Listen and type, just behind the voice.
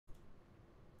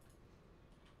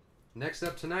Next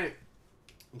up tonight,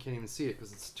 you can't even see it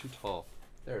because it's too tall.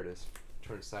 There it is.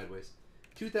 Turn it sideways.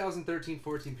 2013-14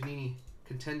 Panini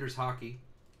Contenders Hockey.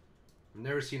 I've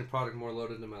never seen a product more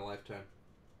loaded in my lifetime.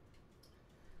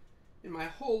 In my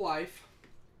whole life,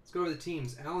 let's go over the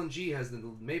teams. Alan G has the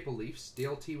Maple Leafs.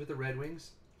 Dale T with the Red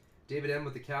Wings. David M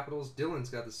with the Capitals. Dylan's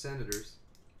got the Senators.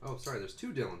 Oh, sorry, there's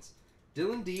two Dylans.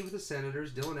 Dylan D with the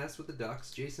Senators. Dylan S with the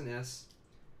Ducks. Jason S,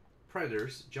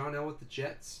 Predators. John L with the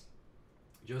Jets.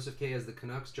 Joseph K has the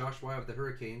Canucks. Josh Y with the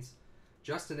Hurricanes.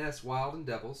 Justin S, Wild and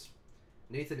Devils.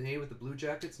 Nathan A with the Blue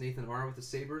Jackets. Nathan R with the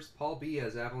Sabres. Paul B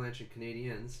has Avalanche and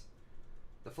Canadiens.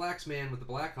 The Flaxman with the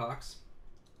Blackhawks.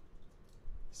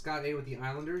 Scott A with the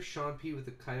Islanders. Sean P with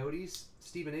the Coyotes.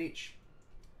 Stephen H,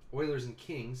 Oilers and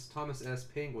Kings. Thomas S,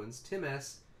 Penguins. Tim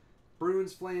S,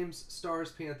 Bruins, Flames,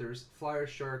 Stars, Panthers. Flyers,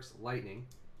 Sharks, Lightning.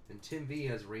 And Tim V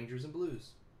has Rangers and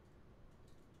Blues.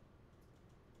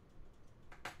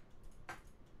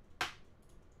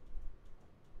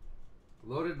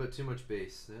 Loaded but too much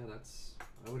base. Yeah,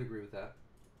 I would agree with that.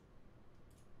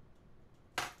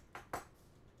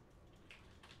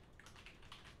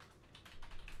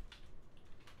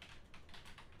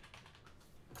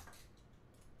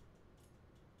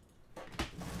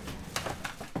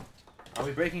 Are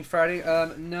we breaking Friday?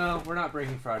 No, we're not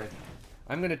breaking Friday.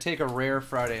 I'm going to take a rare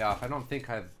Friday off. I don't think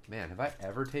have I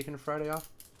ever taken a Friday off?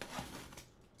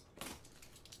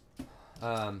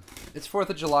 It's 4th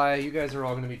of July. You guys are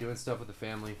all going to be doing stuff with the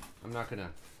family. I'm not going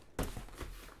to,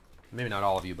 maybe not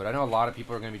all of you, but I know a lot of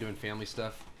people are going to be doing family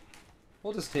stuff.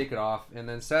 We'll just take it off. And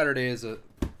then Saturday is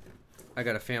I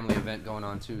got a family event going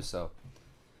on too, so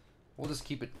we'll just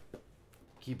keep it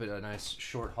a nice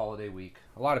short holiday week.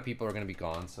 A lot of people are going to be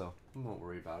gone, so we won't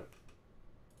worry about it.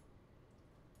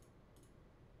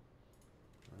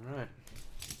 All right.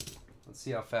 Let's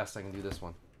see how fast I can do this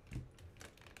one.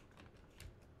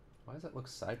 Why does that look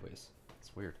sideways?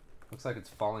 It's weird. Looks like it's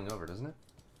falling over, doesn't it?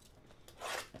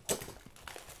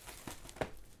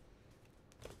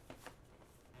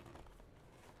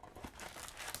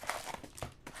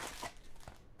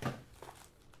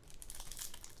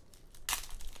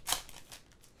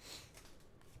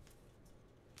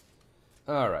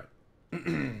 All right.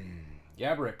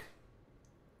 Gabrick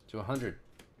to 100.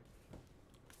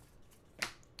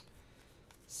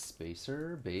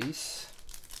 Spacer base.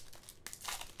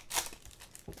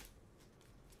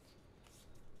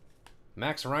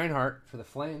 Max Reinhart for the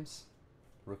Flames.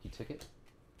 Rookie ticket.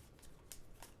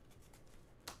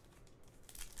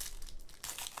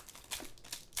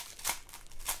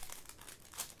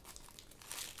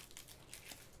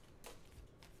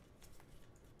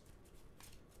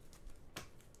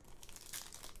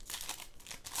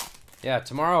 Yeah,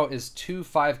 tomorrow is 2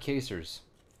 5-casers.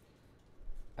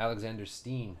 Alexander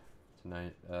Steen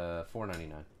tonight,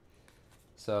 $4.99.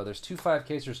 So there's 2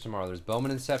 5-casers tomorrow. There's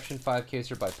Bowman Inception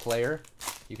 5-caser by player.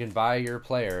 You can buy your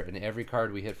player, and every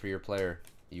card we hit for your player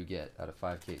you get out of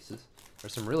 5 cases.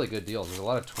 There's some really good deals. There's a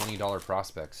lot of $20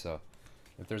 prospects. So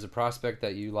if there's a prospect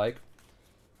that you like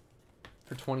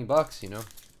for 20 bucks, you know,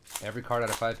 every card out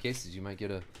of 5 cases, you might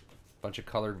get a bunch of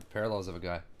colored parallels of a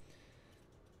guy.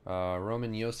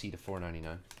 Roman Yossi to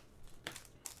 $4.99.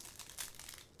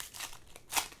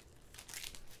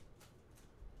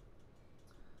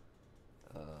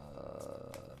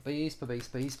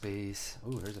 Base.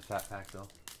 Ooh, there's a fat pack though.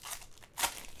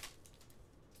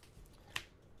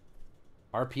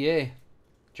 RPA,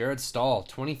 Jared Stahl,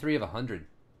 23 of 100.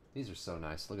 These are so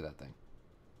nice. Look at that thing.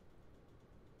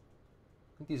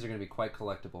 I think these are going to be quite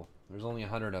collectible. There's only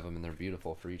 100 of them, and they're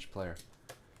beautiful for each player.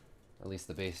 At least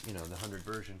the base, you know, the 100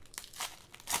 version.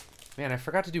 Man, I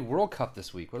forgot to do World Cup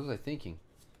this week. What was I thinking?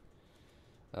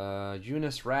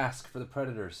 Eunice Rask for the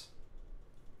Predators.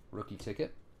 Rookie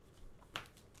ticket.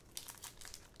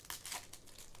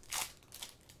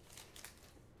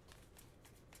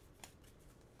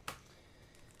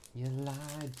 You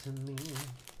lied to me.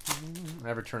 I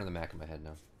have Return of the Mac in my head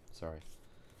now. Sorry.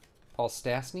 Paul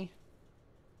Stastny.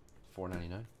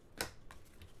 $4.99.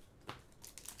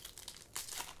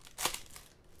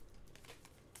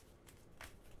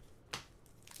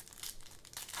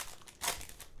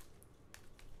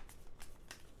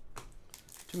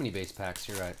 Too many base packs,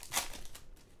 you're right.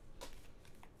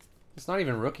 It's not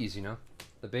even rookies, you know.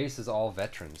 The base is all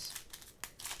veterans.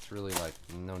 It's really like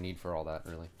no need for all that,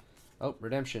 really. Oh,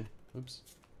 redemption. Oops.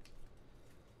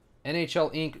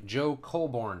 NHL Inc. Joe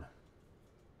Colborn.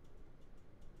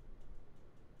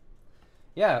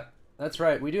 Yeah, that's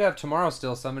right. We do have tomorrow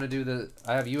still, so I'm going to do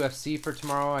I have UFC for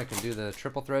tomorrow. I can do the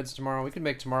triple threads tomorrow. We can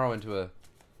make tomorrow into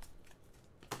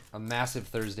a massive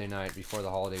Thursday night before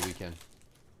the holiday weekend.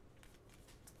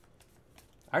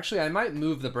 Actually, I might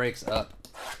move the breaks up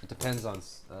depends on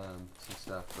some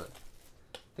stuff, but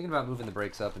thinking about moving the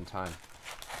breaks up in time.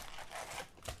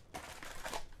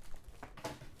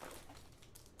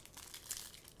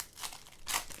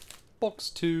 Box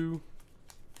 2.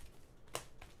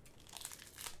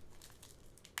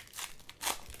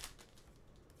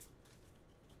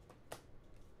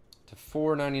 To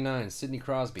 $4.99, Sidney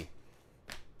Crosby.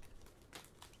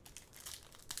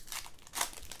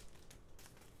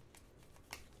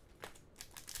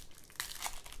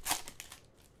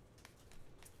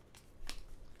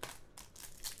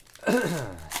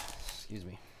 Excuse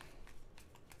me.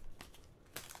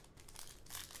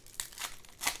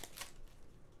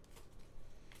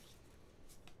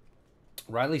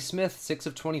 Riley Smith, 6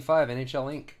 of 25, NHL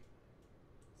Inc.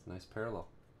 It's a nice parallel.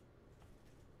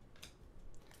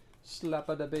 Slap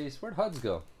of the base. Where'd Huds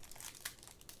go?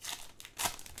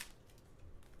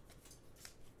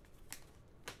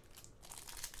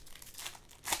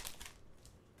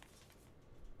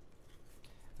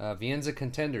 Vienza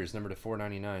Contenders, number to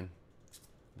 499.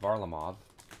 Varlamov.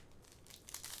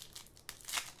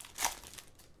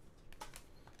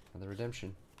 And the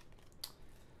redemption.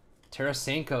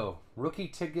 Tarasenko, rookie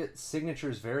ticket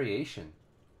signatures variation.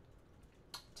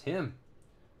 Tim.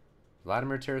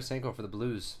 Vladimir Tarasenko for the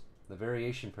Blues. The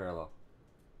variation parallel.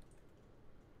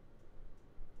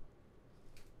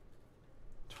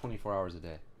 24 hours a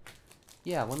day.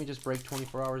 Yeah, let me just break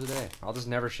 24 hours a day. I'll just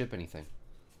never ship anything.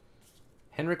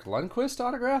 Henrik Lundqvist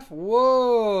autograph?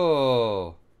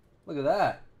 Whoa! Look at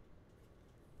that.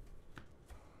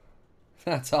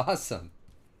 That's awesome.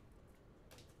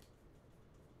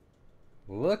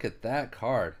 Look at that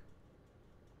card.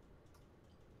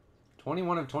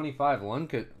 21 of 25.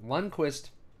 Lundqvist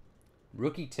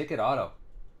rookie ticket auto.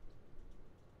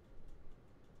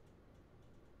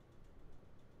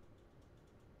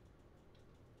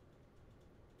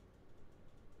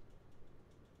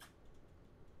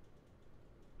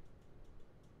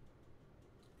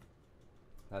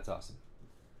 That's awesome.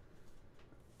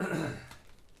 What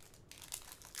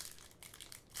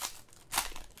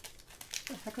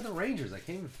the heck are the Rangers? I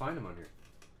can't even find them on here.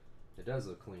 It does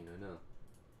look clean, I know.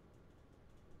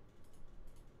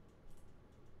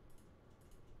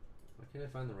 Why can't I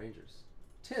find the Rangers?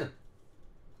 Tim!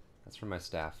 That's from my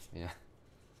staff, yeah.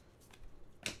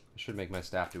 I should make my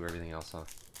staff do everything else, huh?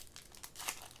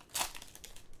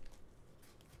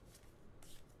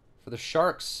 For the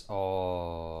Sharks,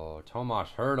 oh, Tomas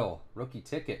Hertl, rookie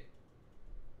ticket.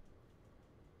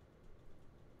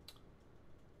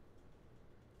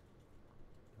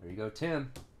 There you go,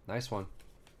 Tim. Nice one.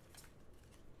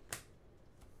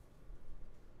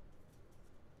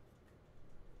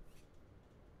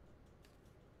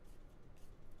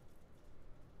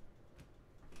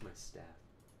 My staff.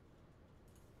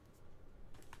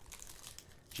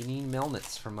 Janine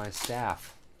Melnitz from my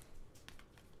staff.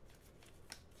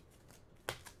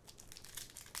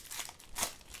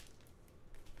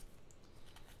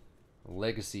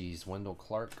 Legacies, Wendell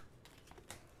Clark.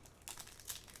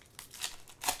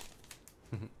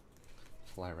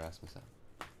 Fly Rasmus out.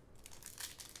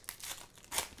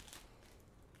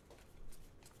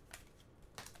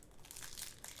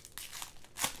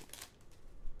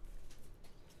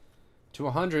 To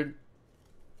 100,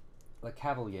 Le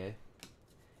Cavalier.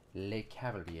 Le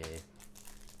Cavalier.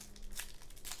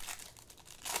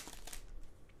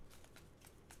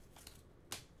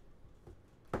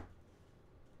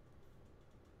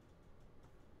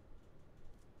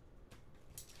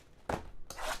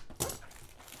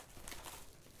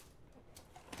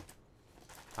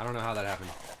 I don't know how that happened.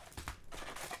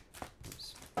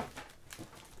 Oops.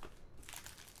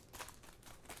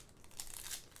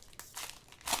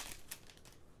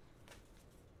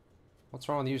 What's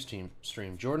wrong with you, stream?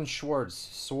 Jordan Schwartz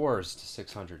soars to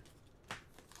 600.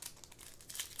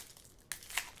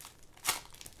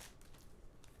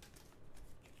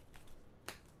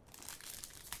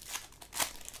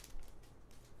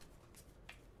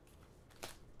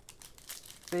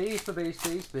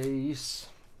 Base.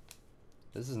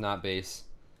 This is not base.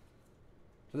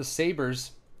 For the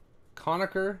Sabres,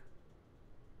 Conacher,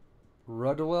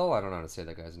 Rudwell, I don't know how to say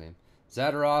that guy's name.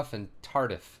 Zadorov and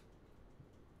Tardif.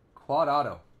 Quad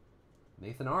auto.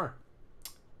 Nathan R.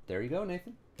 There you go,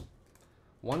 Nathan.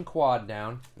 One quad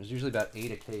down. There's usually about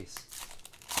 8 a case.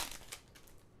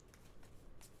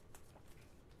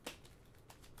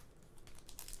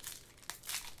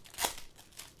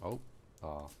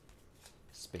 Oh,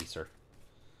 spacer.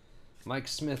 Mike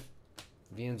Smith,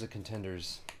 Vienza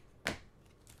Contenders.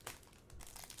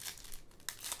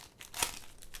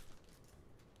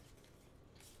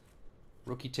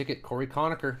 Rookie ticket, Corey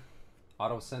Conacher,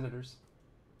 Ottawa Senators.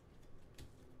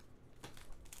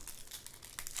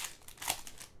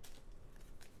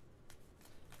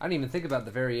 I didn't even think about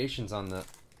the variations on the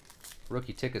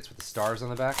rookie tickets with the stars on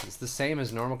the back. It's the same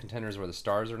as normal contenders where the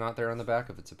stars are not there on the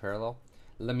back if it's a parallel.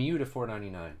 Lemieux to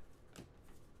 499.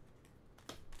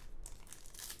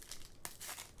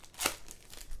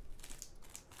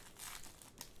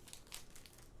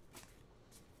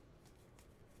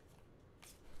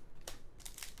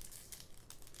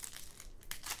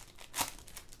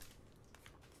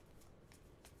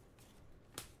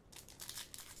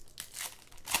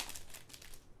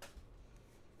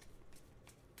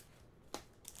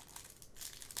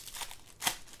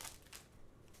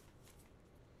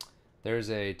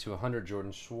 There's a to 100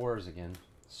 Jordan Schwartz again.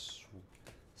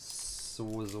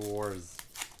 Schwartz.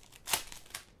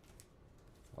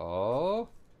 Oh.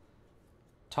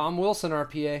 Tom Wilson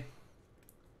RPA.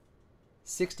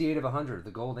 68 of 100,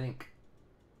 the gold ink.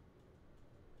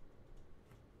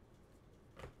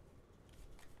 Is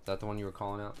that the one you were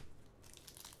calling out?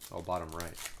 Oh, bottom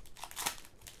right.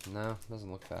 No,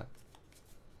 doesn't look bad.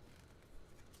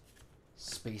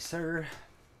 Spacer.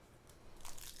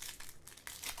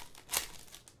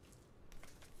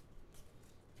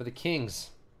 For the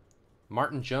Kings,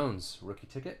 Martin Jones, rookie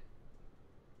ticket.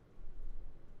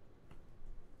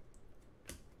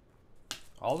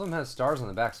 All of them has stars on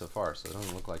the back so far, so it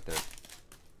doesn't look like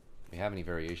we have any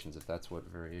variations, if that's what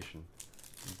variation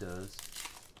does.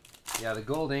 Yeah, the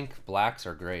gold ink blacks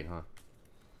are great, huh?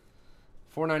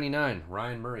 $4.99,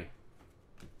 Ryan Murray.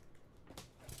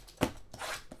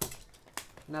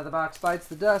 Now the box bites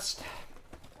the dust.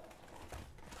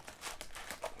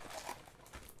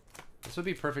 This would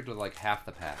be perfect with like half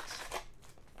the packs.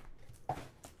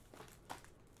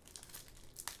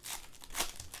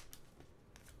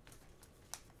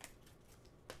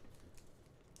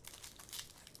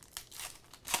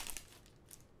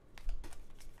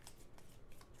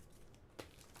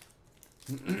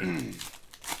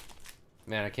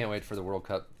 Man, I can't wait for the World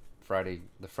Cup Friday.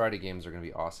 The Friday games are going to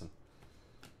be awesome.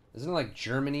 Isn't it like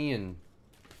Germany and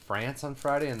France on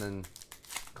Friday and then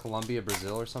Colombia,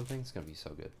 Brazil or something? It's going to be so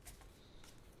good.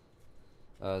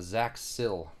 Zach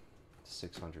Sill,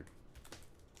 600.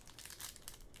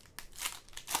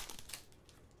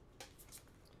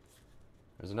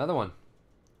 There's another one.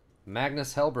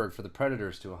 Magnus Hellberg for the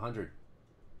Predators to 100.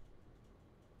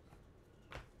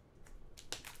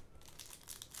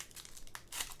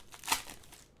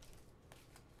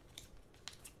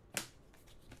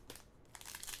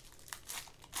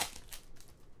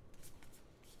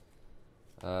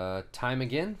 Time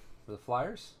again for the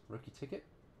Flyers, rookie ticket.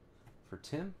 For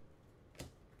Tim.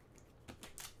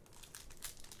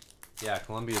 Yeah,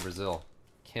 Colombia, Brazil.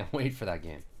 Can't wait for that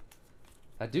game.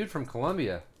 That dude from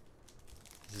Colombia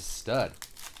is a stud.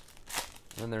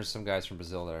 And then there's some guys from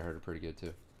Brazil that I heard are pretty good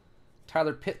too.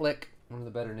 Tyler Pitlick, one of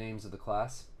the better names of the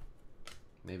class.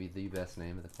 Maybe the best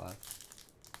name of the class.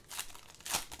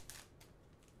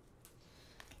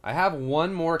 I have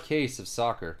one more case of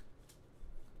soccer.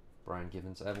 Brian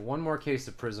Gibbons. I have one more case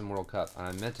of Prism World Cup.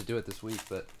 I meant to do it this week,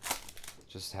 but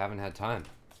just haven't had time.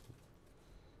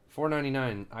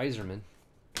 $4.99, Iserman.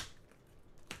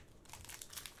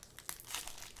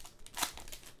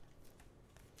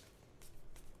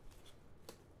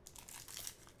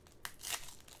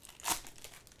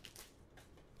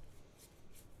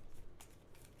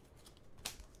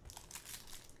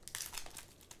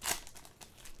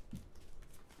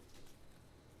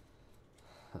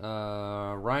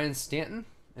 Ryan Stanton,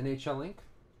 NHL ink.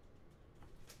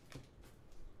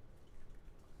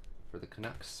 For the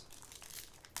Canucks.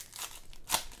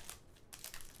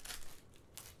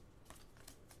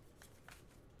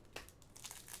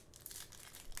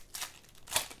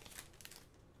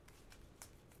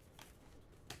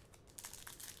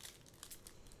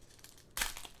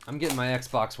 I'm getting my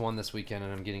Xbox One this weekend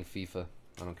and I'm getting FIFA.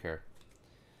 I don't care.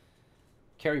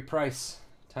 Carey Price.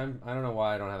 Time. I don't know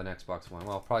why I don't have an Xbox One.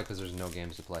 Well, probably because there's no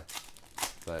games to play.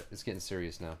 But it's getting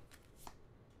serious now.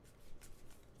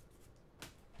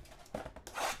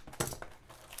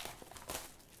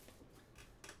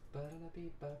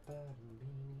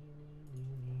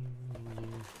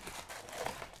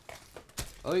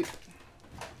 Oh,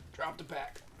 dropped the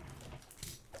pack.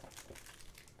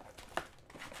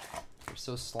 They're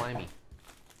so slimy.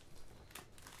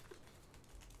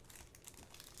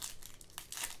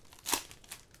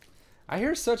 I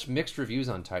hear such mixed reviews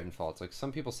on Titanfall. It's like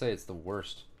some people say it's the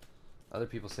worst. Other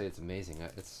people say it's amazing.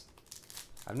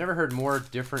 I've never heard more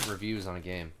different reviews on a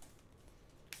game.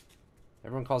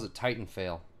 Everyone calls it Titan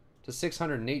fail. To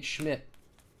 600, Nate Schmidt.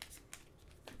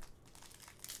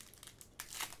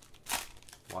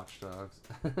 Watch Dogs.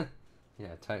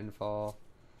 Yeah, Titanfall.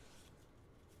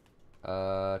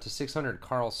 To 600,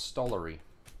 Carl Stollery.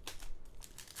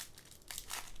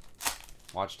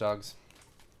 Watch Dogs.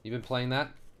 You been playing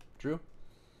that, Drew?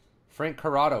 Frank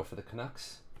Corrado for the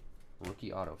Canucks.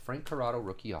 Rookie auto. Frank Corrado,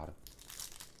 rookie auto.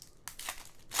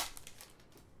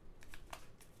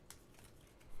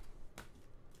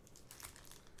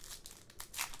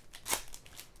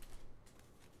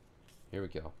 Here we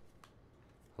go.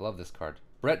 I love this card.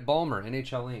 Brett Ballmer,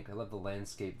 NHL Inc. I love the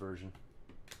landscape version.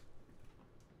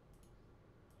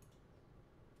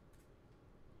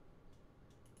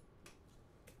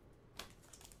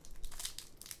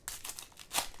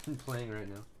 I'm playing right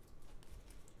now.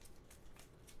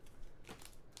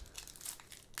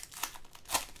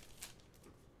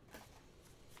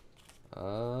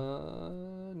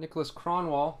 Nicholas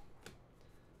Cronwall.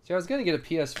 See, I was going to get a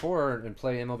PS4 and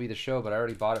play MLB The Show, but I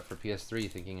already bought it for PS3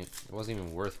 thinking it wasn't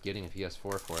even worth getting a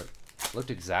PS4 for it. It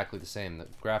looked exactly the same. The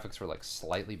graphics were like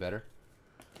slightly better.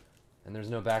 And there's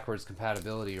no backwards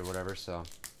compatibility or whatever, so...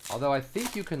 Although I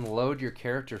think you can load your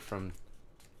character from...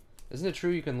 Isn't it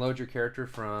true you can load your character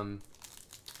from...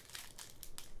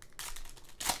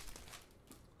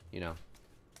 You know...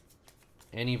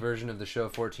 any version of the Show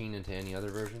 14 into any other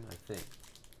version? I think.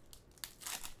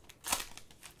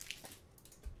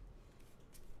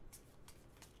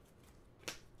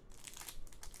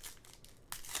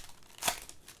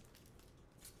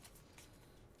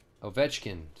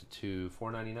 Ovechkin to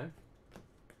 $4.99.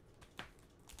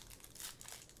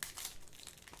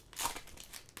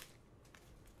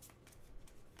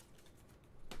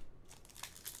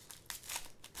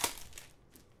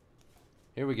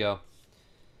 Here we go.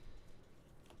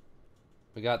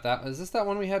 We got that. Is this that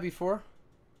one we had before?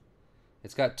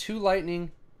 It's got 2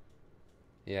 Lightning.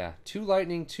 Yeah, 2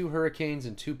 Lightning, 2 Hurricanes,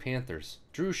 and 2 Panthers.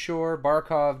 Drew Shore,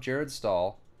 Barkov, Jared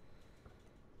Stahl,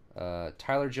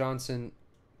 Tyler Johnson,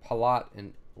 Palat,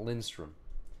 and Lindstrom.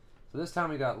 So this time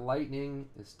we got Lightning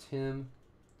is Tim,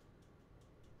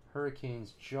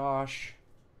 Hurricanes Josh,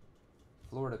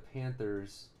 Florida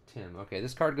Panthers Tim. Okay,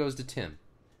 this card goes to Tim.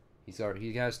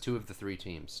 He has 2 of the 3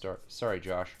 teams. Sorry,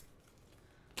 Josh.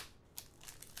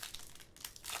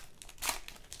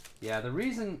 Yeah, the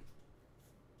reason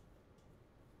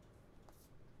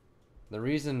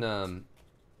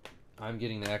I'm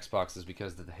getting the Xbox is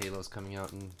because the Halo's coming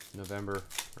out in November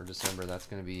or December. That's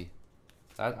going to be...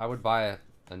 I would buy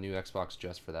a new Xbox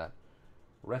just for that.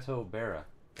 Reto Berra.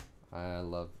 I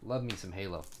love me some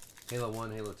Halo. Halo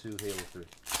 1, Halo 2, Halo 3.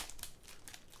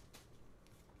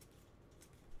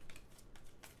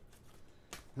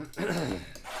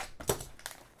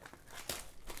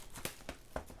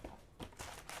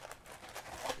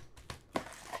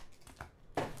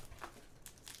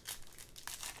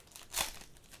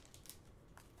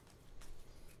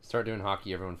 Start doing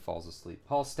hockey, everyone falls asleep.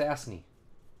 Paul Stastny.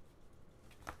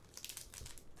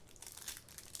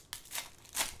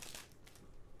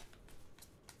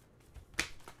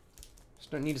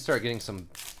 Need to start getting some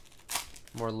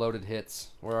more loaded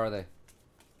hits. Where are they?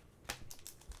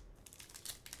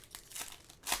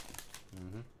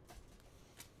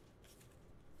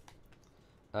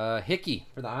 Hickey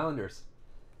for the Islanders.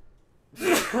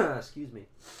 Excuse me.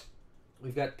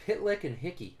 We've got Pitlick and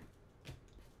Hickey.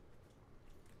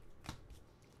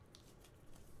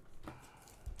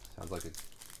 Sounds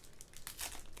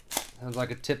like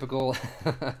a typical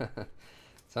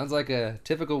sounds like a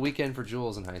typical weekend for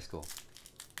Jules in high school.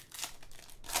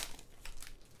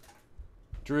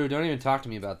 Drew, don't even talk to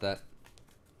me about that.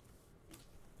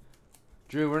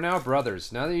 Drew, we're now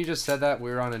brothers. Now that you just said that,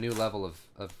 we're on a new level of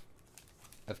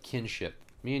kinship.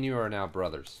 Me and you are now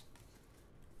brothers.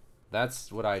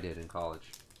 That's what I did in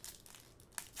college.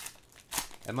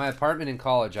 At my apartment in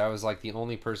college, I was like the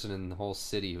only person in the whole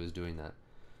city who was doing that.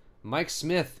 Mike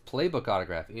Smith, playbook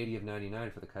autograph, 80 of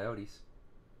 99 for the Coyotes.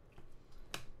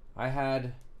 I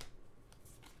had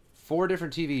 4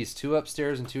 different TVs, 2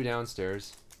 upstairs and 2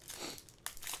 downstairs.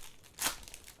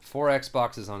 4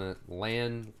 Xboxes on a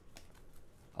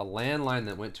landline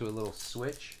that went to a little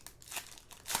switch.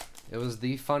 It was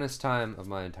the funnest time of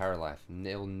my entire life.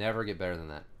 It'll never get better than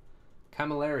that.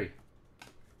 Camilleri.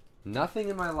 Nothing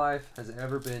in my life has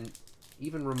ever been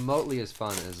even remotely as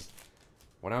fun as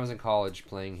when I was in college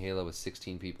playing Halo with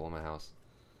 16 people in my house.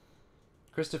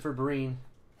 Christopher Breen.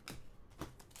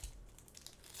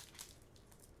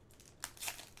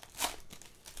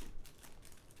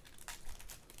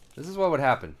 This is what would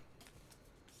happen.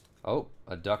 Oh,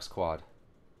 a Ducks quad.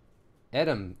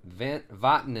 Adam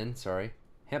Vatanen, sorry.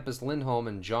 Hampus Lindholm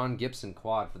and John Gibson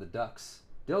quad for the Ducks.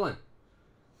 Dylan.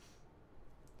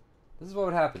 This is what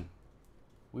would happen.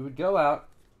 We would go out.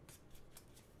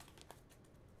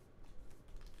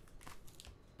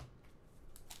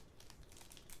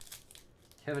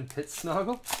 Kevin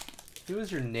Pittsnoggle? He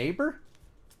was your neighbor?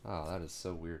 Oh, that is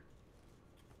so weird.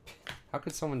 How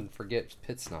could someone forget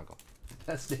Pit Snuggle?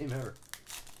 Best name ever.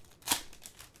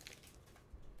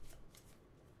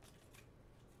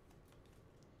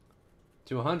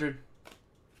 To 100.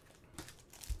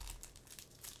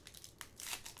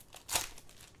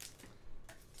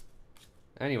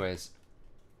 Anyways,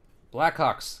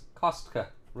 Blackhawks, Kostka,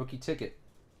 rookie ticket.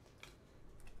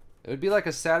 It would be like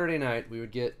a Saturday night. We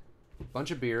would get a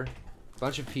bunch of beer, a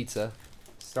bunch of pizza,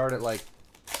 start at like,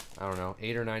 I don't know,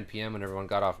 8 or 9 p.m. when everyone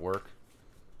got off work.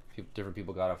 Different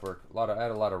people got off work. I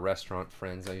had a lot of restaurant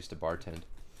friends. I used to bartend.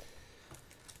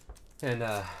 And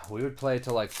we would play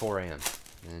till like 4 a.m.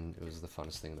 And it was the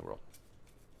funnest thing in the world.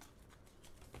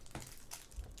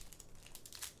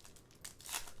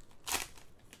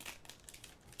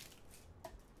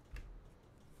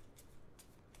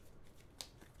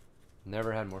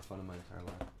 Never had more fun in my entire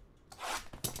life.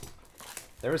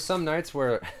 There were some nights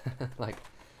where, like,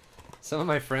 some of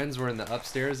my friends were in the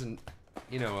upstairs and,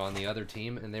 you know, on the other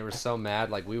team, and they were so mad,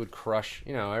 like, we would crush,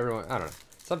 you know, everyone, I don't know.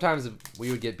 Sometimes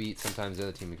we would get beat, sometimes the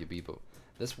other team would get beat, but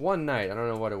this one night, I don't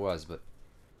know what it was, but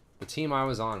the team I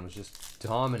was on was just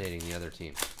dominating the other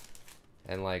team.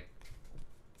 And, like,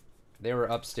 they were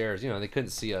upstairs, you know, they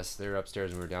couldn't see us. They were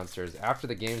upstairs and we were downstairs. After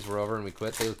the games were over and we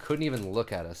quit, they couldn't even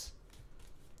look at us.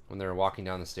 When they were walking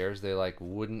down the stairs, they like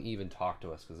wouldn't even talk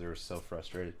to us because they were so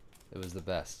frustrated. It was the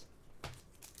best.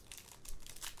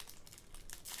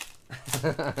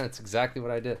 That's exactly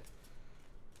what I did.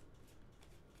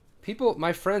 People,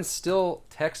 my friends still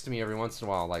text me every once in a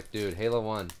while like, dude, Halo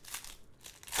 1.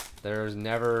 There's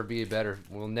never be better.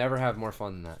 We'll never have more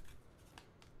fun than that.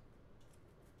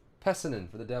 Pessinen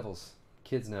for the Devils.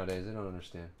 Kids nowadays, they don't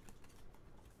understand.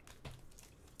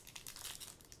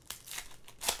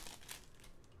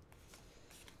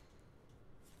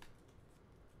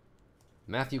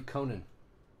 Matthew Conan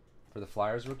for the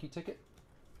Flyers rookie ticket.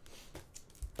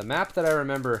 The map that I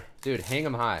remember, dude, hang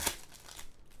 'em high.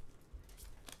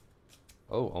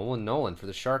 Oh, Owen Nolan for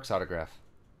the Sharks autograph.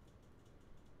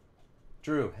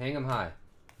 Drew, hang 'em high.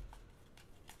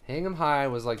 Hang 'em high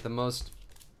was like the most,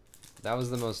 that was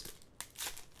the most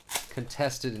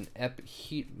contested and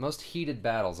most heated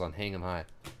battles on hang 'em high.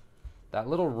 That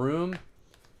little room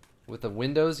with the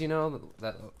windows, you know,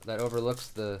 that overlooks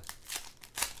the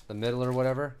middle or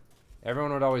whatever.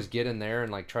 Everyone would always get in there and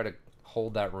like try to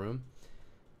hold that room.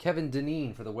 Kevin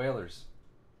Dineen for the Whalers.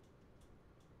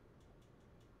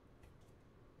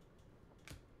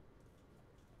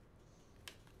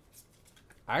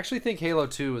 I actually think Halo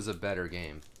 2 was a better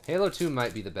game. Halo 2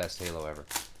 might be the best Halo ever.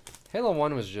 Halo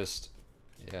 1 was just,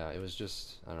 yeah, it was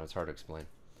just, I don't know, it's hard to explain.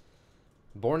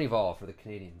 Bournival for the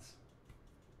Canadians.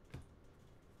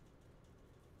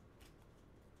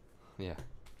 Yeah.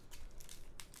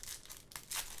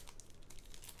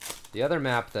 The other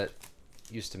map that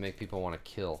used to make people want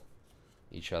to kill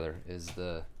each other is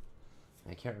the,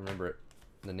 I can't remember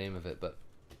the name of it, but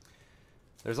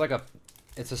there's like a,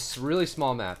 it's a really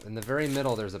small map. In the very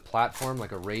middle there's a platform,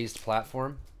 like a raised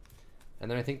platform,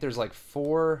 and then I think there's like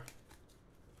four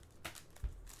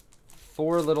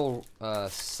little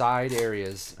side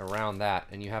areas around that,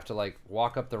 and you have to like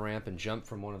walk up the ramp and jump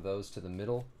from one of those to the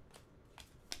middle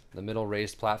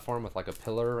raised platform with like a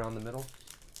pillar around the middle.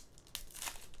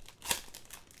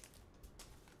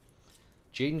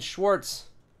 Jaden Schwartz,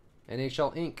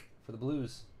 NHL Inc. for the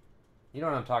Blues. You know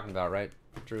what I'm talking about, right,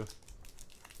 Drew?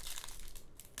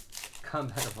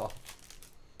 Combat Evolved.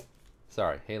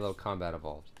 Sorry, Halo Combat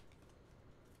Evolved.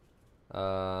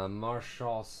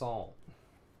 Marshall Salt,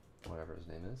 whatever his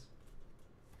name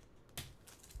is.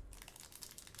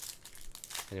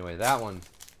 Anyway, that one.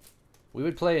 We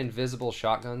would play invisible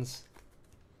shotguns.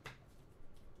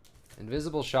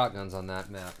 Invisible shotguns on that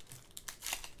map.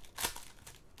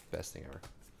 Best thing ever.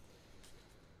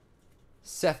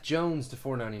 Seth Jones to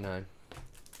 499.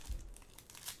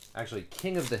 Actually,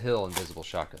 King of the Hill invisible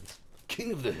shotguns.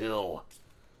 King of the Hill.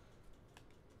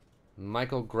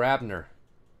 Michael Grabner.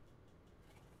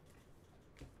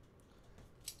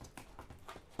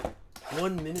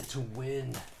 One minute to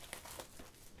win.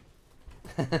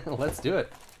 Let's do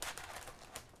it.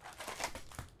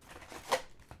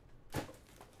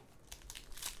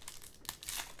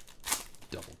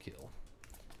 Double kill.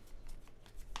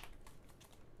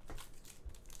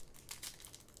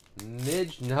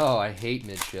 No, I hate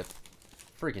midship.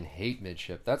 Freaking hate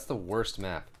midship. That's the worst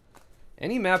map.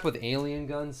 Any map with alien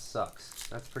guns sucks.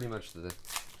 That's pretty much the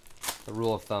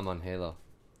rule of thumb on Halo.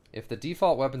 If the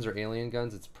default weapons are alien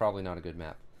guns, it's probably not a good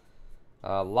map.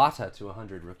 Lata to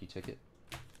 100 rookie ticket.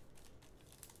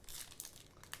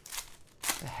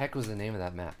 What the heck was the name of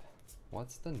that map?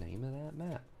 What's the name of that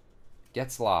map?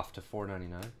 Getzloff to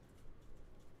 499.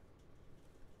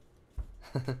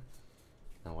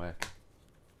 No way.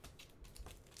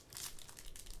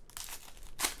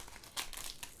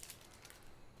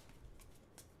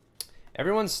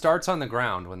 Everyone starts on the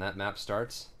ground when that map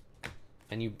starts.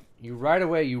 And you right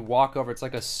away, you walk over. It's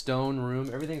like a stone room.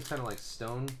 Everything's kind of like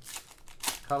stone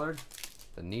colored.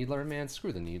 The Needler, man.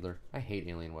 Screw the Needler. I hate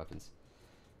alien weapons.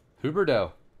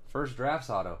 Huberdeau. First drafts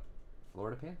auto.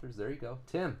 Florida Panthers. There you go.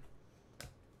 Tim.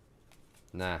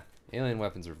 Nah. Alien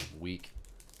weapons are weak.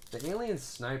 The alien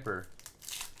sniper.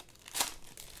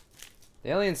 The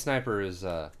alien sniper is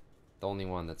the only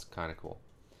one that's kind of cool.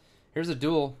 Here's a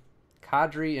duel.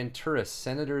 Kadri and Turris.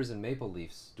 Senators and Maple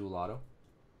Leafs. Dual auto.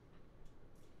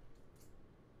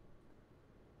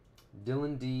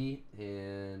 Dylan D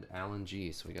and Alan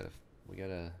G. So we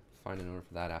gotta find an order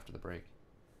for that after the break.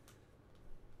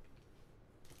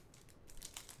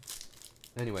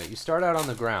 Anyway, you start out on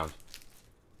the ground.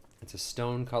 It's a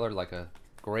stone colored, like a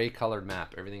gray colored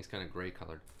map. Everything's kind of gray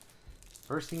colored.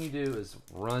 First thing you do is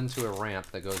run to a ramp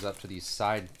that goes up to these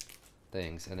side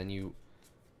things, and then you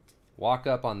walk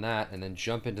up on that and then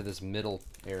jump into this middle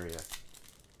area.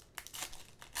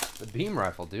 The beam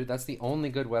rifle, dude. That's the only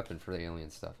good weapon for the alien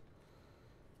stuff.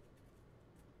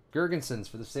 Gergensons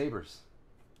for the Sabres.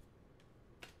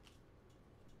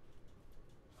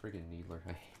 Friggin' Needler.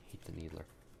 I hate the Needler.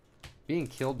 Being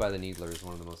killed by the Needler is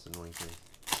one of the most annoying things.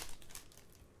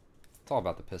 It's all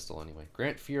about the pistol anyway.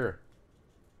 Grant Fuhrer.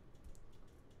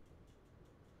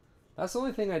 That's the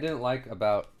only thing I didn't like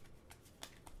about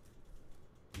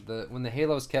when the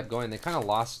Halos kept going. They kind of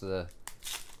lost the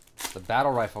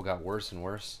battle rifle got worse and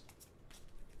worse,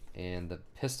 and the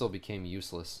pistol became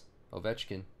useless.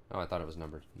 Ovechkin. Oh, I thought it was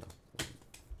numbered. No.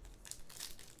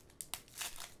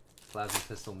 Plasma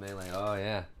pistol melee. Oh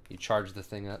yeah, you charge the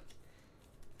thing up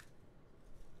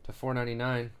to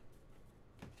 $4.99.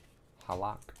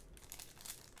 Halak.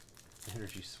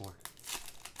 Energy sword.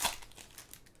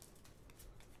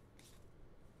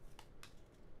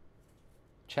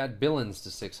 Chad Billings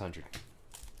to 600.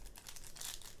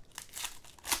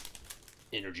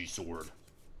 Energy sword.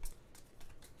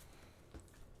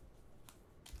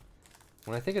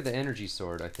 When I think of the energy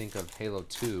sword, I think of Halo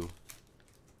 2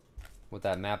 with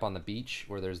that map on the beach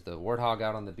where there's the warthog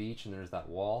out on the beach and there's that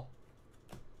wall.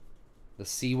 The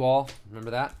sea wall.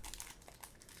 Remember that?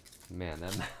 Man,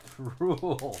 that map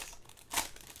rules.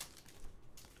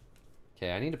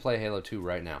 Okay, I need to play Halo 2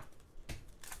 right now.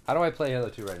 How do I play Halo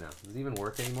 2 right now? Does it even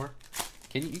work anymore?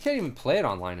 You can't even play it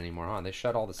online anymore, huh? They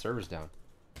shut all the servers down.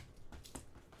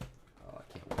 Oh, I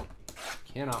can't wait.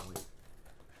 Cannot wait.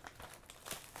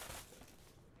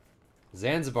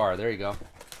 Zanzibar, there you go.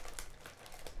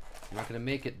 I'm not going to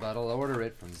make it, but I'll order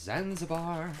it from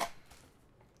Zanzibar.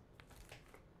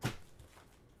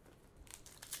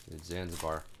 Dude,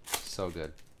 Zanzibar. So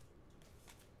good.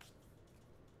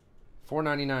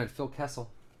 $4.99, Phil Kessel.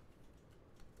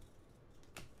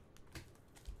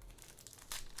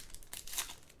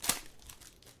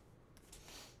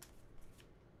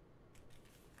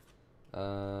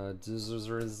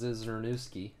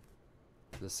 Zizernewski,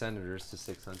 the Senators to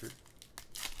 600.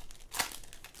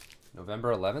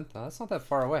 November 11th? Oh, that's not that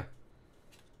far away.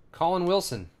 Colin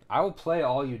Wilson. I will play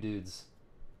all you dudes.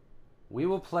 We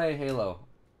will play Halo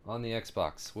on the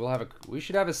Xbox. We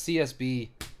should have a CSB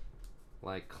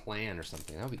like clan or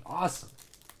something. That would be awesome.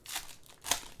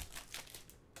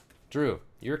 Drew,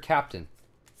 you're captain.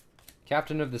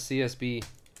 Captain of the CSB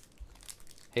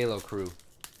Halo crew.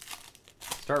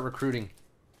 Start recruiting.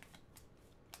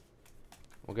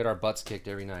 We'll get our butts kicked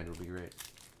every night. It'll be great.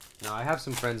 Now, I have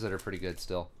some friends that are pretty good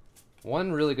still.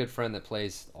 One really good friend that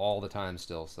plays all the time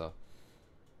still, so.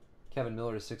 Kevin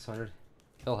Miller is 600.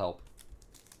 He'll help.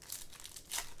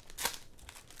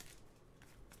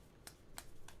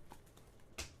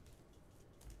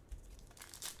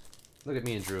 Look at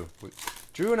me and Drew.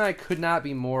 Drew and I could not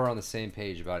be more on the same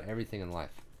page about everything in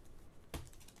life.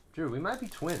 Drew, we might be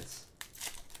twins.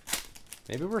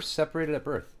 Maybe we're separated at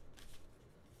birth.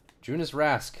 Jonas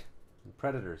Rask.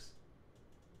 Predators.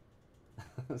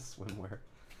 Swimwear.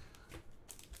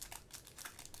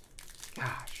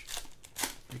 Gosh.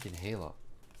 Freaking Halo.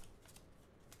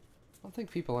 I don't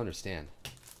think people understand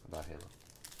about Halo.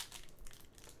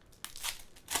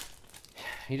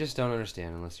 You just don't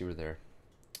understand unless you were there.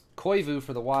 Koivu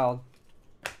for the Wild.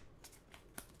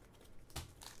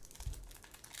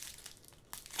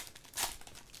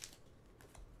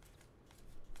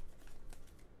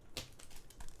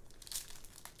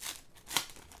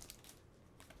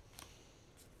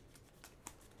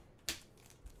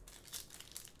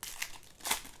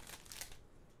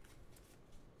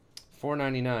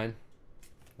 $4.99.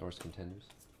 Norse Contenders.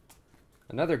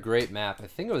 Another great map. I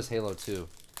think it was Halo 2.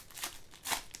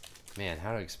 Man,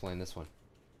 how do I explain this one?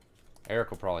 Eric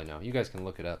will probably know. You guys can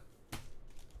look it up.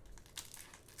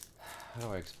 How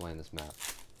do I explain this map?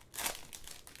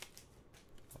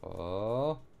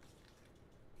 Oh.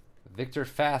 Victor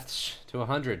Faths to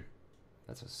 100.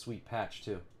 That's a sweet patch,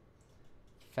 too.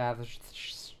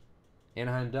 Faths.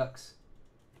 Anaheim Ducks.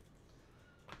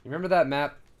 You remember that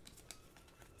map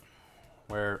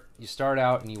where you start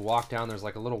out and you walk down, there's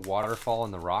like a little waterfall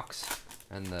in the rocks,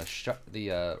 and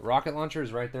the rocket launcher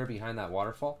is right there behind that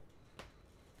waterfall?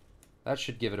 That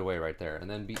should give it away right there. And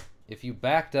then if you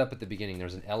backed up at the beginning,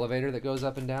 there's an elevator that goes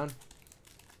up and down.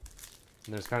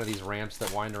 And there's kind of these ramps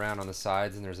that wind around on the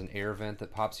sides, and there's an air vent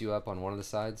that pops you up on one of the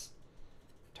sides.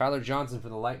 Tyler Johnson for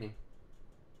the Lightning.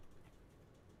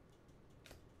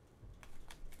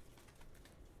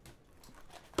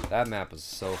 That map was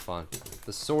so fun.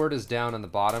 The sword is down on the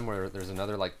bottom where there's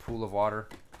another like pool of water,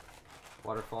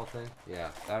 waterfall thing. Yeah,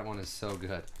 that one is so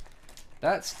good.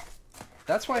 That's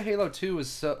why Halo 2 is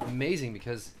so amazing,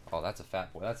 because oh, that's a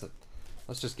fat boy.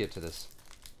 Let's just get to this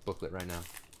booklet right now.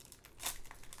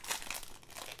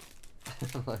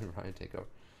 Let Ryan take over.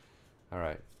 All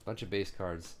right, bunch of base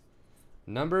cards.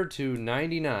 Number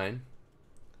 299.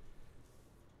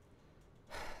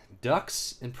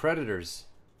 Ducks and Predators.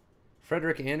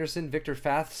 Frederick Anderson, Victor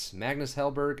Faths, Magnus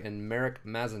Hellberg, and Marek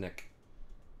Mazanek.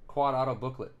 Quad auto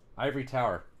booklet. Ivory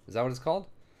Tower. Is that what it's called?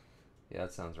 Yeah,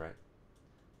 that sounds right.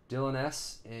 Dylan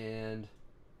S. and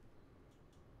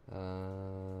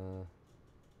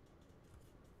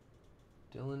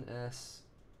Dylan S.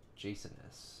 Jason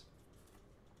S.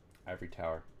 Ivory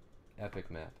Tower.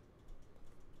 Epic map.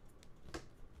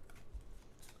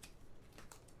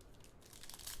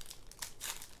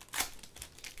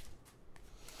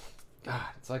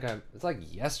 God, it's like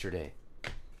yesterday.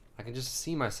 I can just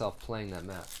see myself playing that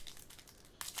map.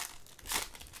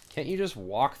 Can't you just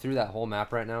walk through that whole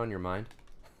map right now in your mind?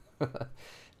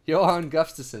 Johan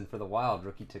Gustafsson for the Wild,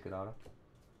 rookie ticket auto.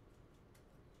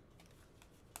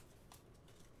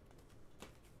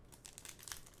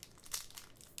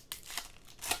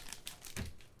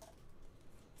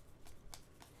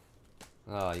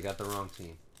 Oh, you got the wrong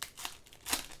team.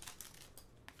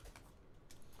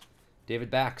 David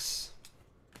Bax.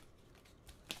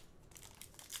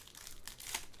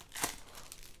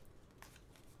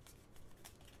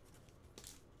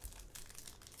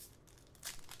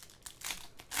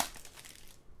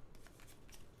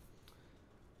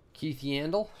 Keith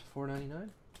Yandel, $4.99.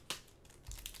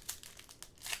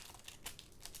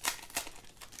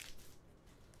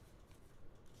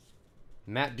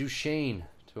 Matt Duchene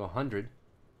to 100.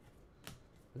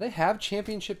 Do they have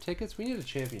championship tickets? We need a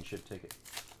championship ticket.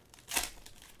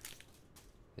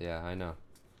 Yeah, I know.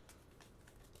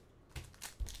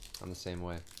 I'm the same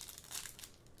way.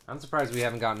 I'm surprised we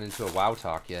haven't gotten into a WoW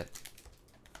talk yet.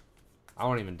 I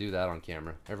won't even do that on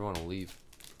camera. Everyone will leave.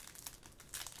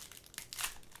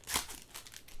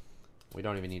 We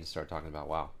don't even need to start talking about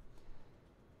WoW.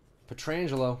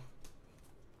 Petrangelo.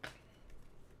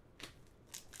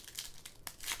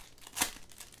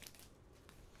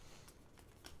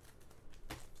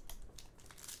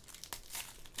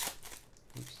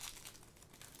 Oops.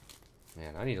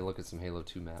 Man, I need to look at some Halo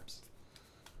 2 maps.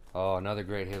 Oh, another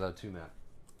great Halo 2 map.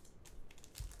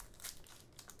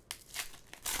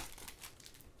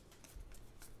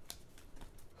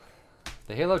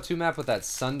 The Halo 2 map with that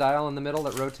sundial in the middle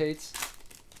that rotates.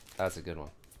 That's a good one.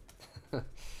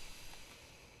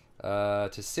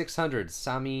 To 600,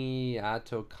 Sami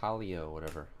Atokalio,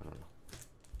 whatever. I don't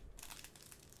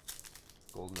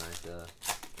know. GoldenEye.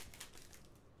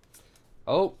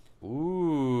 Oh,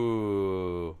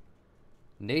 ooh.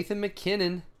 Nathan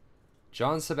McKinnon,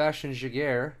 John Sebastian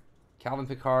Jaguar, Calvin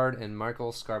Pickard, and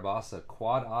Michael Scarbassa.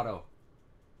 Quad auto.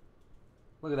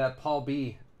 Look at that, Paul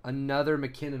B. Another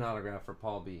McKinnon autograph for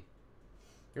Paul B.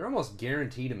 You're almost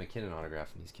guaranteed a McKinnon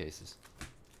autograph in these cases.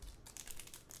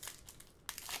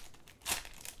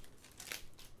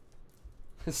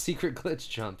 Secret glitch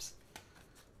jumps.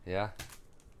 Yeah.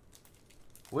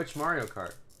 Which Mario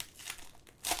Kart?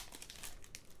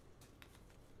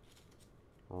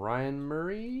 Ryan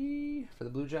Murray for the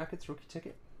Blue Jackets, rookie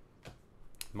ticket.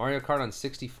 Mario Kart on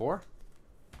 64.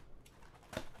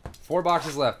 4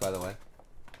 boxes left, by the way.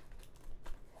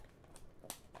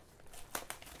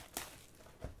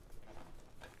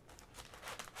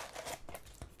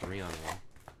 On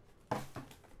one.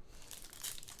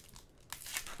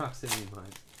 Proximity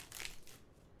mine.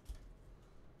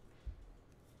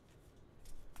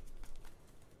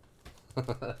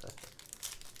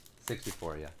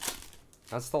 $64, yeah.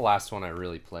 That's the last one I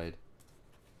really played.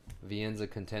 Vienza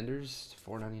Contenders,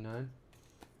 $4.99.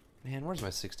 Man, where's my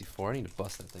 64? I need to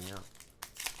bust that thing out.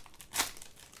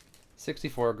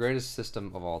 64, greatest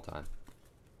system of all time.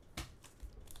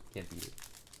 Can't beat it.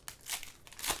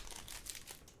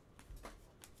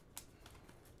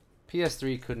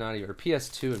 PS3 could not even, or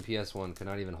PS2 and PS1 could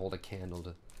not even hold a candle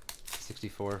to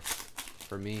 64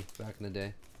 for me back in the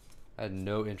day. I had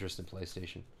no interest in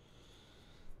PlayStation.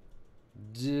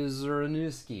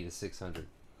 Dzernuski to 600.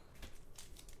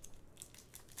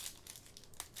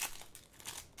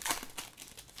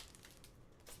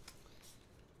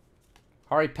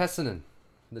 Hari Pessinen,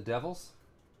 the Devils.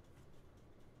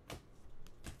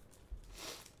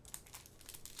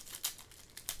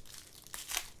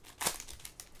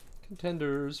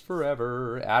 Contenders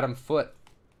forever. Adam Foote.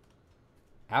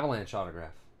 Avalanche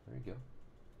autograph. There you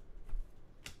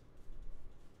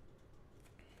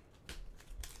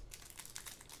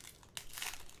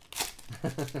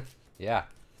go. Yeah.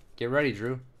 Get ready,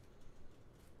 Drew.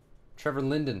 Trevor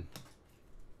Linden.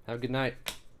 Have a good night.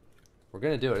 We're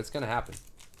going to do it. It's going to happen.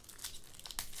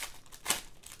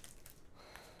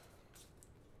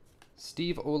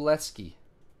 Steve Oleski.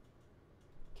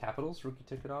 Capitals, rookie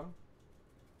ticket on him.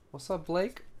 What's up,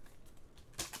 Blake?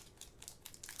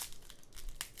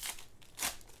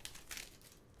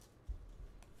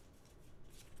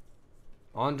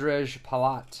 Andrzej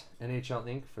Palat, NHL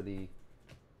Inc. for the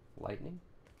Lightning.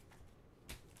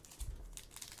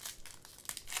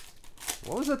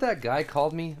 What was it that guy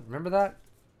called me? Remember that?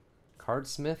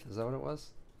 Cardsmith? Is that what it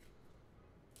was?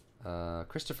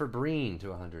 Christopher Breen to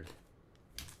 100.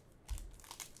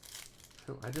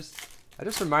 I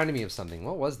just reminded me of something.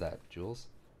 What was that, Jules?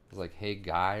 It was like, hey,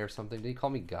 Guy or something. Did he call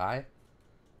me Guy?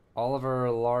 Oliver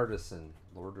Larderson.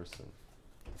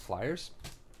 Flyers?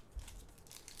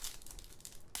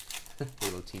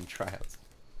 Halo team tryouts.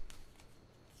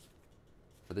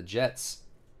 For the Jets,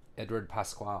 Edward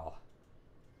Pasquale.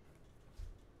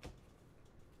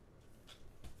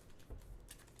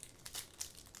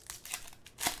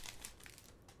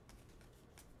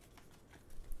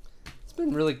 It's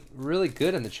been really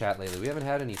good in the chat lately. We haven't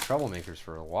had any troublemakers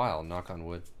for a while, knock on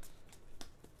wood.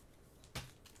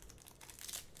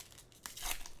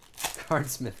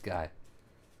 Cardsmith guy.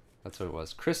 That's what it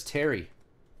was. Chris Terry,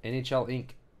 NHL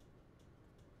Inc.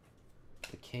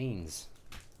 The Canes.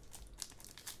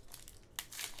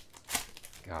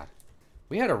 God.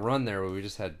 We had a run there where we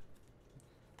just had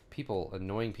people,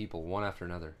 annoying people, one after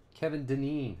another. Kevin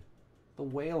Dineen. The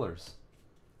Whalers.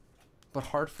 But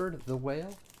Hartford, the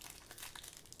Whale?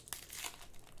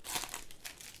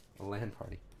 A LAN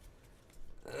party.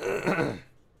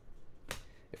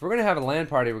 If we're going to have a LAN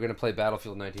party, we're going to play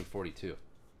Battlefield 1942.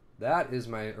 That is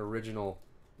my original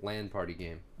LAN party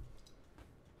game.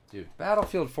 Dude,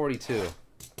 Battlefield 42.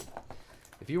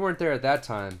 If you weren't there at that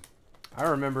time, I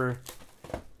remember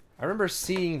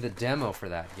seeing the demo for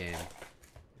that game.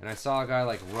 And I saw a guy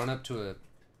like run up to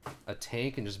a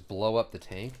tank and just blow up the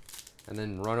tank. And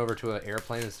then run over to an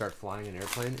airplane and start flying an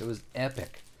airplane. It was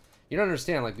epic. You don't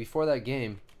understand, like before that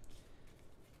game,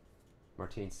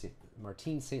 Martin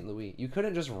St. Louis, you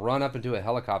couldn't just run up into a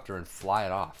helicopter and fly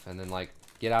it off. And then like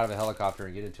get out of a helicopter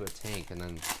and get into a tank and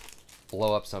then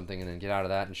blow up something and then get out of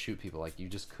that and shoot people. Like you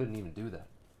just couldn't even do that.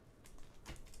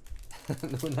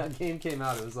 When that game came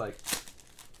out, it was like,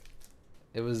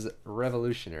 it was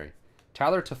revolutionary.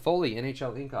 Tyler Toffoli,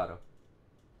 NHL Inc. auto.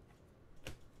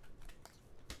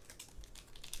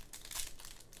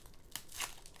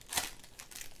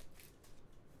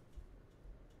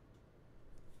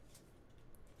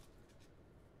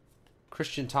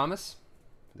 Christian Thomas,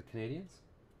 the Canadians.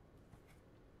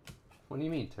 What do you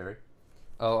mean, Terry?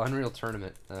 Oh, Unreal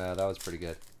Tournament. That was pretty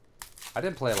good. I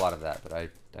didn't play a lot of that, but I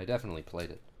definitely played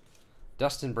it.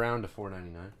 Dustin Brown to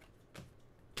 $4.99.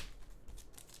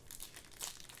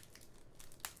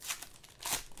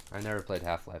 I never played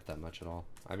Half-Life that much at all.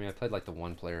 I mean, I played like the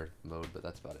one-player mode, but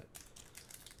that's about it.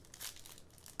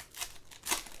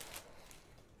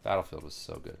 Battlefield was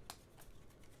so good.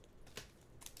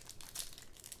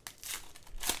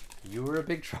 You were a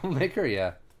big troublemaker?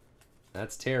 Yeah.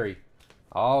 That's Terry.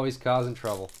 Always causing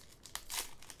trouble.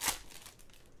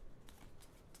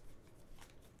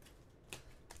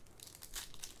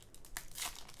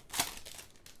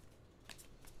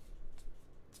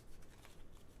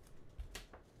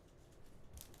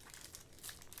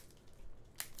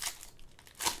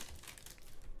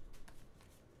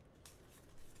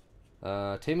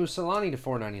 Teemu Selanne to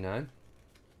 $4.99.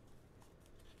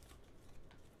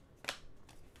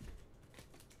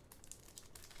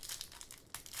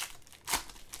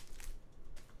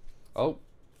 Oh.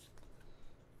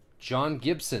 John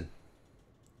Gibson.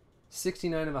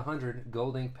 69 of 100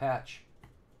 gold ink patch.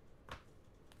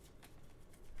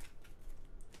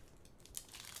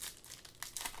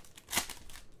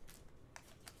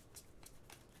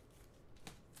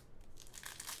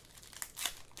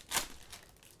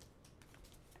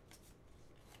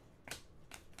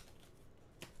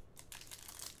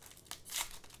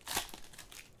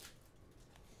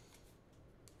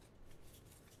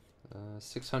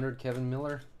 600 Kevin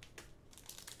Miller.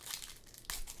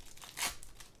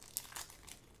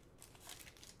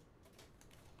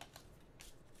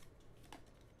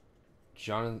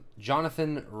 Jonathan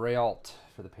Rayault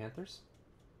for the Panthers.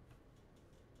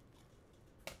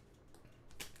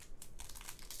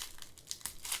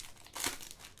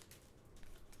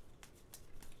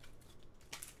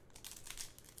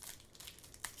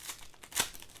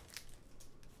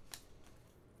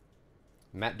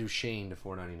 Matt Duchene to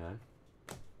 499.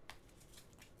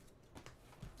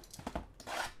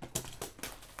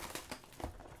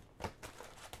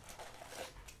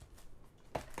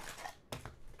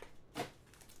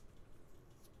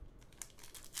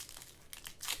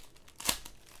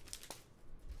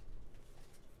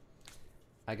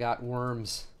 I got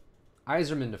Worms.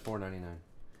 Iserman to 499.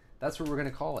 That's what we're going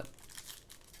to call it.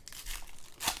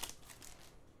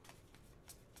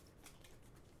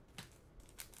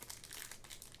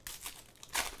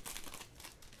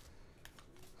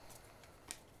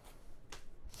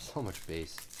 So much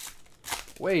base.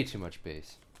 Way too much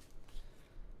base.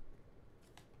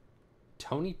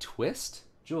 Tony Twist?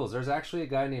 Jules, there's actually a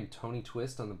guy named Tony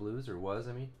Twist on the Blues, or was,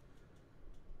 I mean.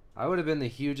 I would have been the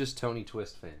hugest Tony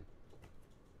Twist fan.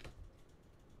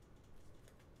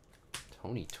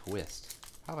 Tony Twist.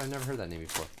 How have I never heard that name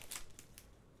before?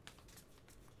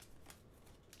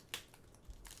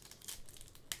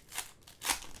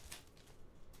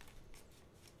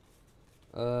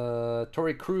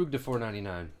 Torrey Krug to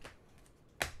 499.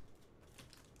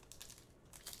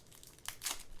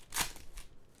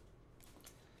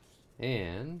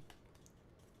 And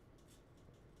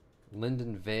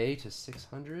Lyndon Vay to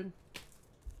 600.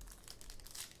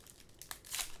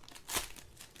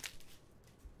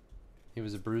 He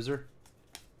was a bruiser?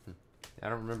 I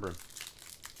don't remember him.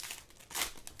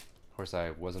 Of course,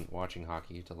 I wasn't watching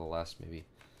hockey until the last maybe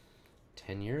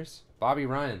 10 years. Bobby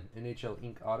Ryan, NHL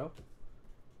Inc. Auto.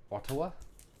 Ottawa.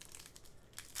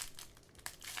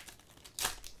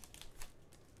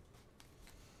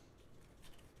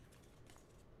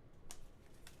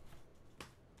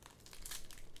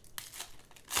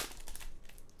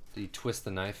 Did he twist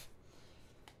the knife?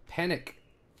 Panic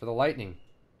for the Lightning.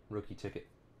 Rookie ticket.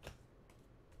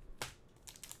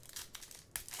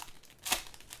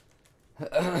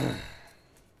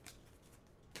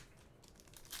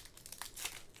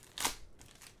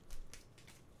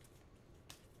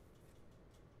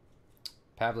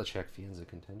 Pavlicek, Fienza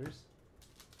Contenders.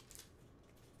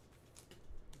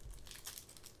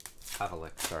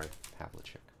 Pavlik, sorry,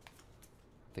 Pavlicek.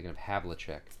 I'm thinking of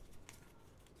Havlicek.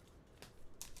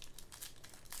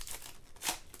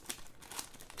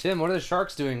 Tim, what are the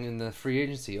Sharks doing in the free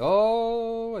agency?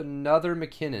 Oh, another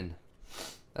McKinnon.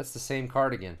 That's the same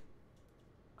cardigan.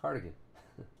 Cardigan.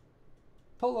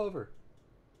 Pull over.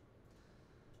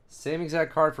 Same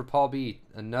exact card for Paul B.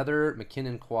 Another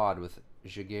McKinnon quad with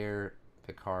Jaguar,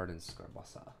 Picard, and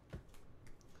Scarbassa.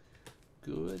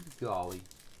 Good golly.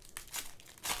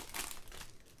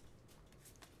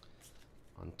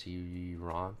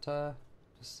 Antiranta to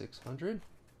 600.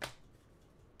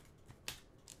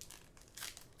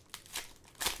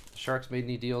 Sharks made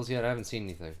any deals yet? I haven't seen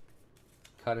anything.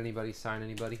 Cut anybody? Sign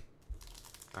anybody?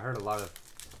 I heard a lot of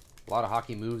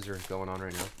hockey moves are going on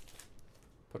right now.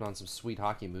 Put on some sweet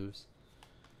hockey moves.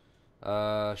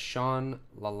 Sean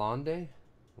Lalonde?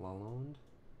 Lalonde?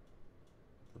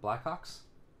 The Blackhawks?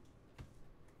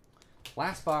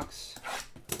 Last box.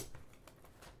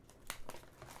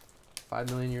 5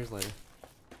 million years later.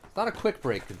 It's not a quick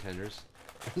break, Contenders.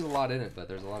 There's a lot in it, but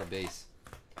there's a lot of base.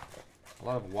 A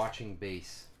lot of watching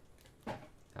base. I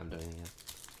haven't done anything yet.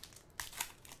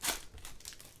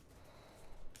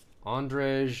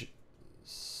 Andrej,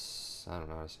 I don't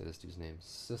know how to say this dude's name.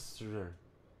 Sister.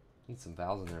 Need some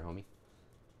vowels in there, homie.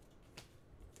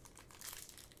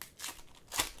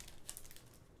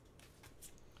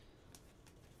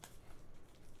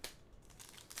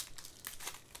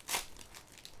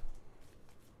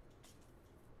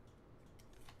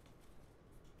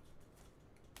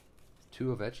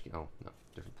 Two Ovechkin. Oh, no.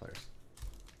 Different players.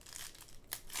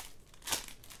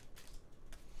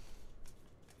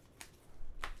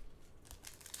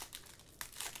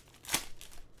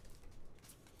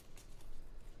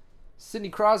 Sidney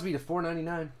Crosby to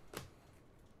 499.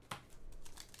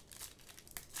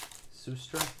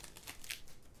 Sustra.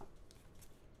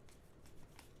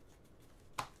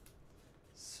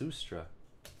 Sustra.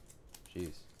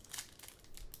 Jeez.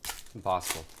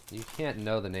 Impossible. You can't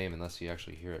know the name unless you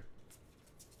actually hear it.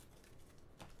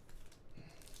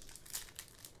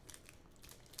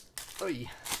 Oy.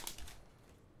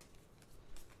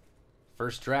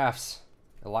 First drafts.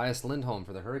 Elias Lindholm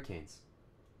for the Hurricanes.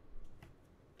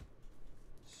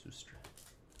 Sustra.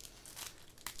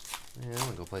 Yeah, I'm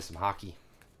gonna go play some hockey.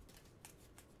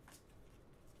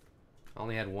 I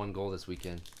only had 1 goal this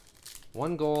weekend.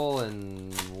 1 goal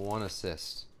and 1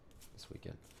 assist this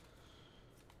weekend.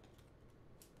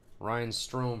 Ryan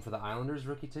Strome for the Islanders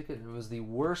rookie ticket. It was the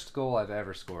worst goal I've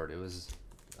ever scored. It was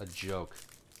a joke.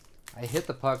 I hit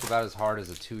the puck about as hard as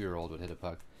a 2-year-old would hit a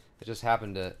puck. It just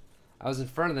happened to... I was in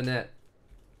front of the net,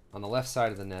 on the left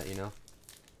side of the net, you know.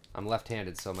 I'm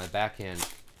left-handed, so my backhand...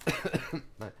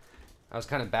 I was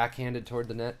kind of backhanded toward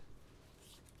the net.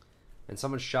 And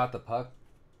someone shot the puck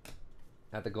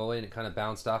at the goalie, and it kind of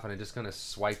bounced off, and I just kind of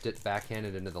swiped it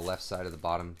backhanded into the left side of the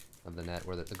bottom of the net,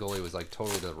 where the goalie was like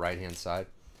totally to the right-hand side.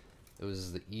 It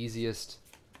was the easiest...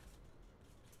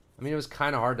 I mean, it was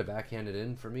kind of hard to backhand it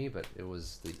in for me, but it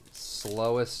was the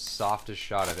slowest, softest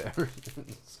shot I've ever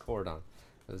scored on.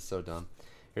 It was so dumb.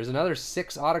 Here's another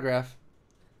 6 autograph.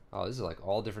 Oh, this is like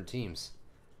all different teams.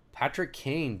 Patrick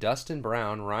Kane, Dustin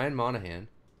Brown, Ryan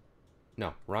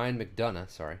McDonough,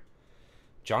 sorry.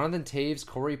 Jonathan Taves,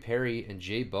 Corey Perry, and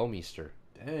Jay Bouwmeester.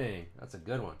 Dang, that's a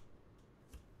good one.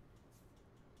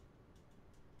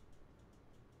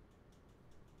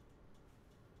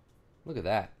 Look at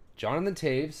that. Jonathan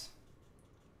Taves,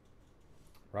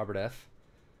 Robert F.,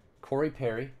 Corey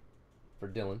Perry for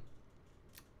Dylan,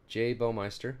 Jay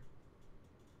Bouwmeester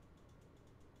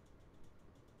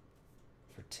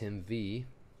for Tim V.,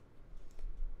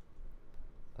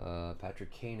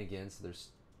 Patrick Kane again, so there's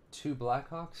 2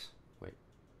 Blackhawks. Wait.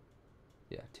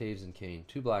 Yeah, Taves and Kane.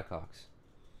 2 Blackhawks.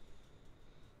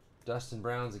 Dustin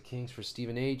Brown's the Kings for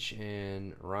Stephen H.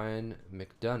 and Ryan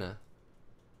McDonough.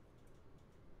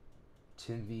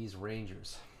 Tim V's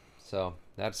Rangers. So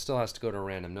that still has to go to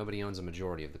random. Nobody owns a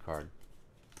majority of the card.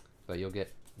 But you'll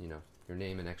get, you know, your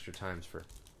name in extra times for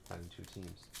having 2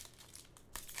 teams.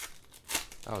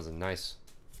 That was a nice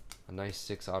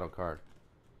 6 auto card.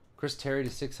 Chris Terry to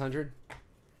 600.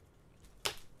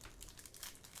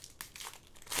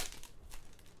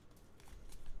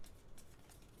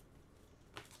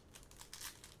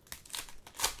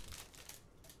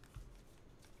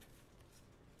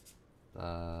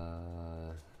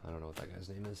 I don't know what that guy's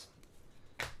name is.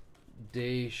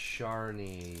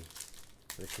 Descharney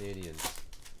for the Canadians.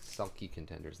 Sulky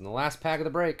Contenders. And the last pack of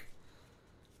the break,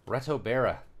 Reto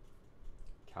Berra,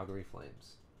 Calgary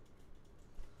Flames.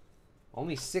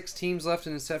 Only 6 teams left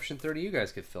in Inception 30. You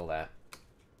guys could fill that.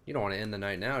 You don't want to end the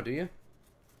night now, do you?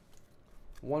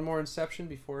 1 more Inception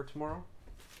before tomorrow.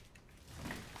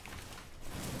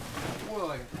 Whoa,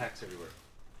 I got packs everywhere.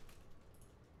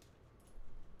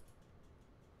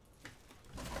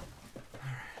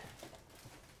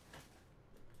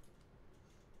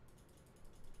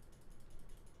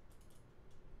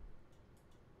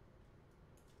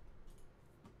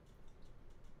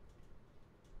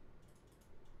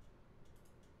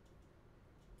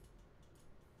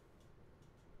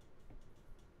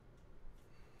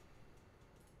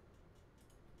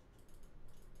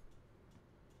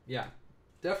 Yeah,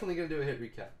 definitely going to do a hit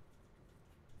recap.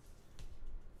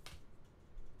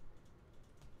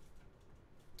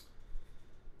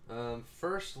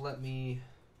 First, let me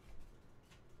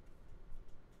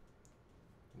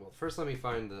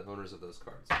find the owners of those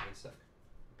cards. 1 sec.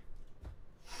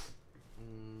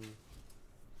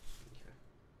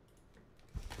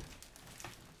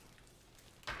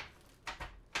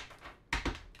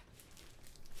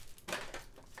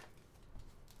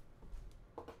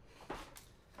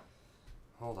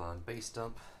 Hold on, base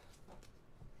dump.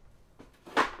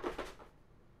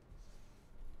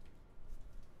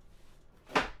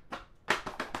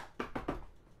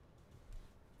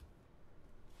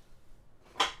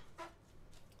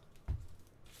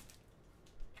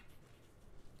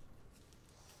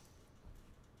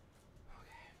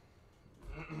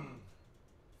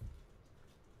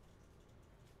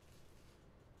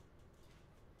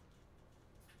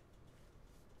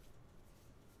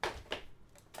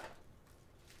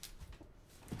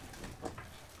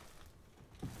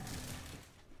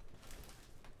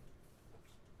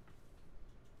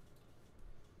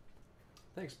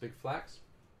 Thanks, Big Flax.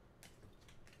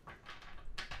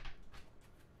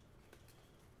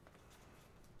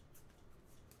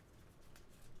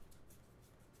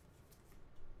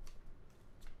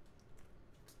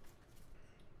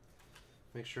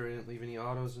 Make sure I didn't leave any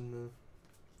autos in the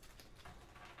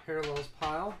parallels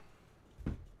pile.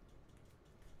 Okay.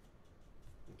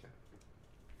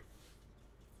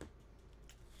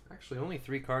 Actually, only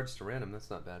 3 cards to random.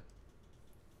 That's not bad.